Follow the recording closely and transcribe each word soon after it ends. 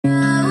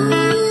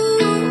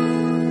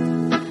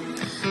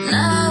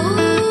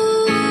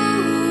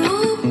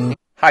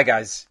Hi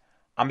guys,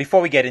 and before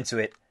we get into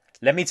it,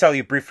 let me tell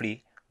you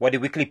briefly what the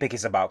weekly pick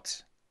is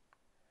about.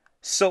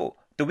 So,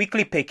 the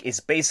weekly pick is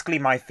basically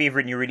my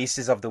favorite new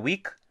releases of the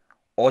week,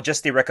 or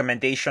just a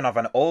recommendation of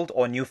an old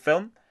or new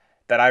film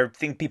that I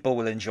think people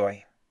will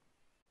enjoy.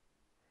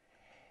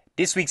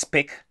 This week's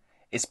pick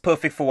is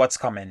perfect for what's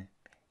coming.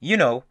 You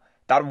know,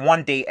 that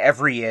one day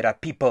every year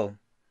that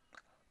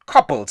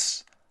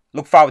couples,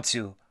 look forward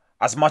to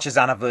as much as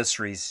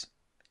anniversaries.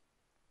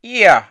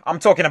 Yeah, I'm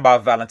talking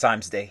about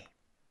Valentine's Day.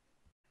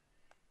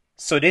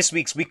 So this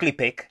week's weekly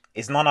pick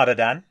is none other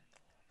than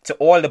To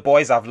All the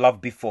Boys I've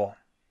Loved Before.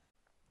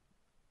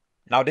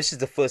 Now this is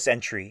the first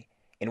entry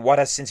in what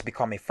has since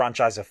become a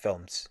franchise of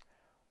films,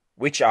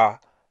 which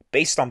are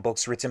based on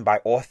books written by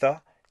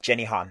author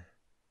Jenny Han.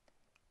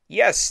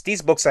 Yes,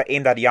 these books are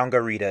aimed at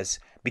younger readers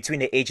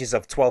between the ages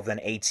of 12 and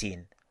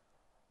 18,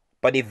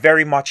 but they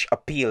very much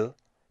appeal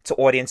to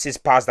audiences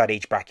past that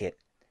age bracket,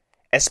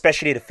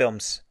 especially the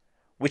films,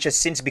 which has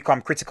since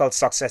become critical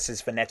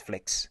successes for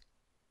Netflix.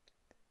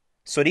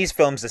 So these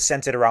films are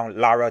centered around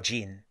Lara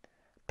Jean,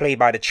 played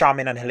by the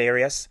charming and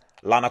hilarious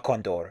Lana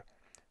Condor,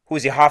 who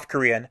is a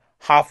half-Korean,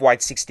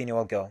 half-white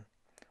 16-year-old girl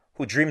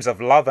who dreams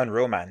of love and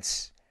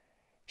romance.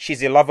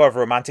 She's a lover of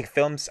romantic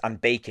films and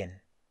baking.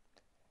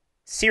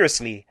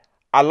 Seriously,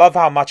 I love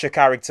how much her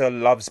character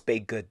loves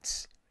baked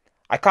goods.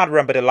 I can't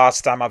remember the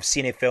last time I've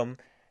seen a film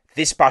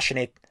this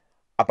passionate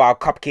about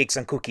cupcakes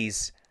and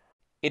cookies.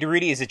 It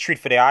really is a treat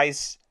for the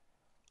eyes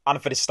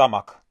and for the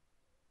stomach.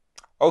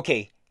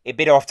 Okay, a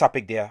bit off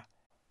topic there.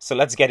 So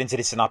let's get into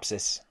the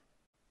synopsis.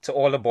 To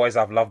All the Boys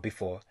I've Loved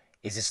Before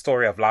is the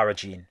story of Lara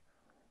Jean,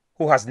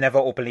 who has never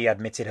openly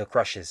admitted her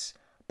crushes,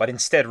 but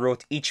instead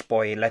wrote each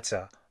boy a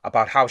letter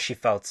about how she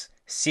felt,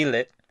 sealed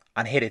it,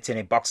 and hid it in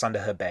a box under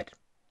her bed.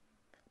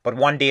 But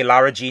one day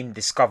Lara Jean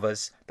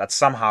discovers that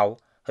somehow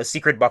her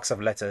secret box of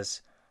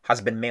letters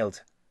has been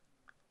mailed,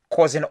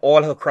 causing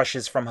all her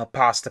crushes from her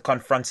past to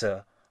confront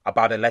her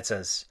about the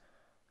letters.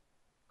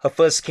 Her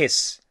first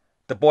kiss,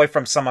 the boy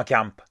from summer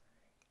camp,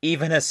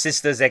 even her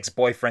sister's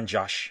ex-boyfriend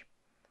Josh.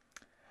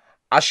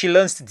 As she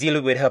learns to deal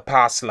with her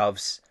past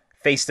loves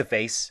face to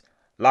face,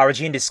 Lara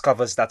Jean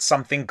discovers that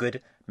something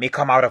good may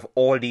come out of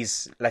all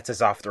these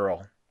letters after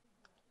all.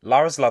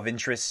 Lara's love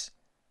interest,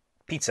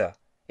 Peter,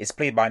 is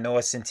played by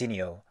Noah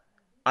Centineo,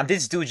 and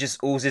this dude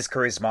just oozes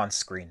charisma on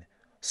screen,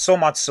 so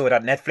much so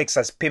that Netflix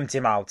has pimped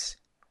him out.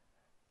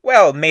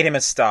 Well, made him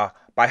a star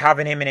by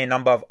having him in a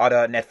number of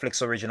other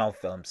Netflix original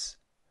films.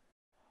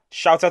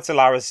 Shout out to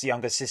Lara's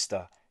younger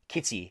sister,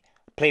 Kitty,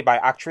 played by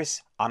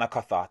actress Anna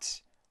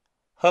Cathart.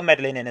 Her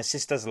meddling in her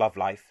sister's love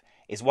life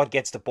is what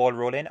gets the ball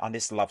rolling on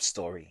this love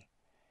story.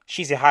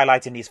 She's a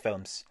highlight in these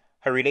films.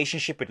 Her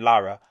relationship with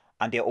Lara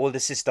and their older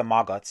sister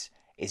Margot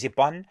is a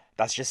bond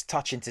that's just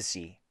touching to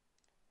see.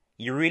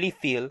 You really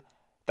feel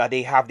that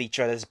they have each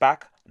other's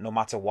back no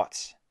matter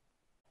what.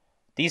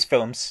 These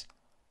films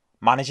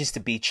manages to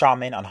be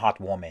charming and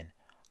heartwarming,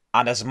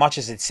 and as much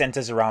as it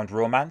centers around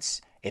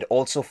romance, it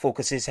also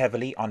focuses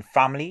heavily on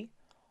family,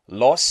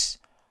 loss,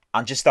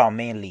 and just our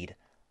main lead,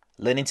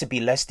 learning to be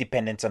less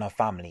dependent on her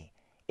family.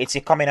 It's a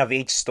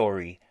coming-of-age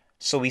story,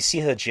 so we see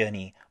her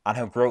journey and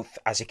her growth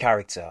as a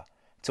character,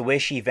 to where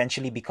she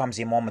eventually becomes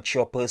a more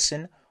mature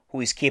person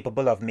who is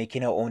capable of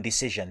making her own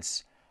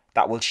decisions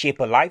that will shape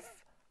her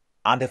life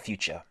and her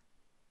future.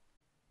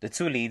 The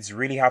two leads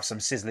really have some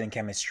sizzling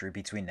chemistry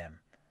between them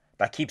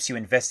that keeps you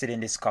invested in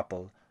this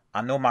couple,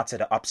 and no matter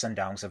the ups and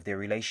downs of their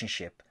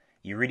relationship,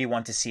 you really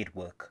want to see it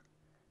work.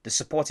 The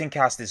supporting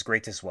cast is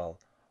great as well.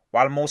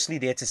 While mostly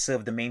there to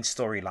serve the main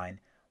storyline,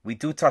 we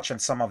do touch on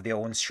some of their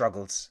own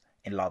struggles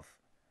in love.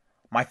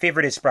 My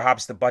favorite is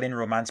perhaps the budding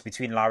romance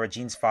between Lara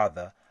Jean's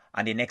father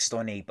and their next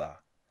door neighbor.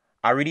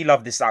 I really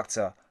love this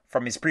actor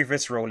from his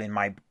previous role in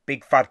My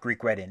Big Fat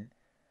Greek Wedding,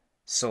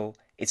 so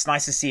it's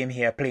nice to see him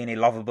here playing a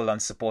lovable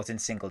and supporting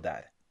single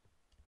dad.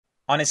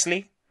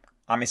 Honestly,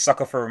 I'm a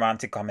sucker for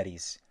romantic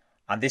comedies,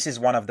 and this is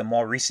one of the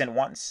more recent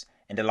ones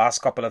in the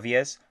last couple of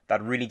years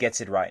that really gets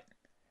it right.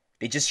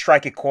 They just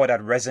strike a chord that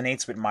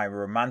resonates with my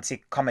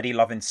romantic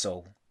comedy-loving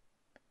soul.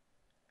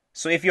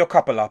 So if you're a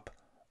couple up,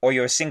 or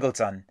you're a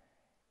singleton,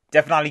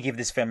 definitely give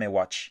this film a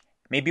watch.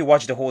 Maybe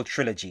watch the whole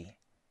trilogy.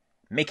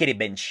 Make it a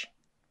binge.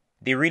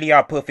 They really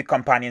are perfect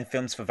companion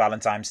films for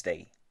Valentine's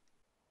Day.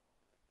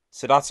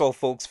 So that's all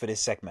folks for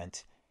this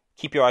segment.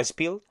 Keep your eyes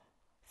peeled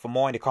for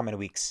more in the coming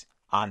weeks.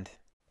 And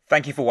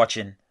thank you for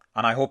watching,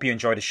 and I hope you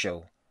enjoy the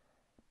show.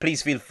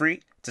 Please feel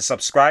free to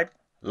subscribe,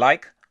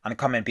 like, and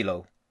comment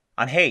below.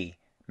 And hey,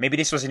 maybe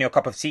this wasn't your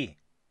cup of tea.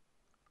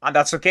 And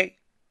that's okay.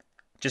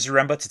 Just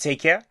remember to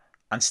take care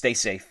and stay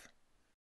safe.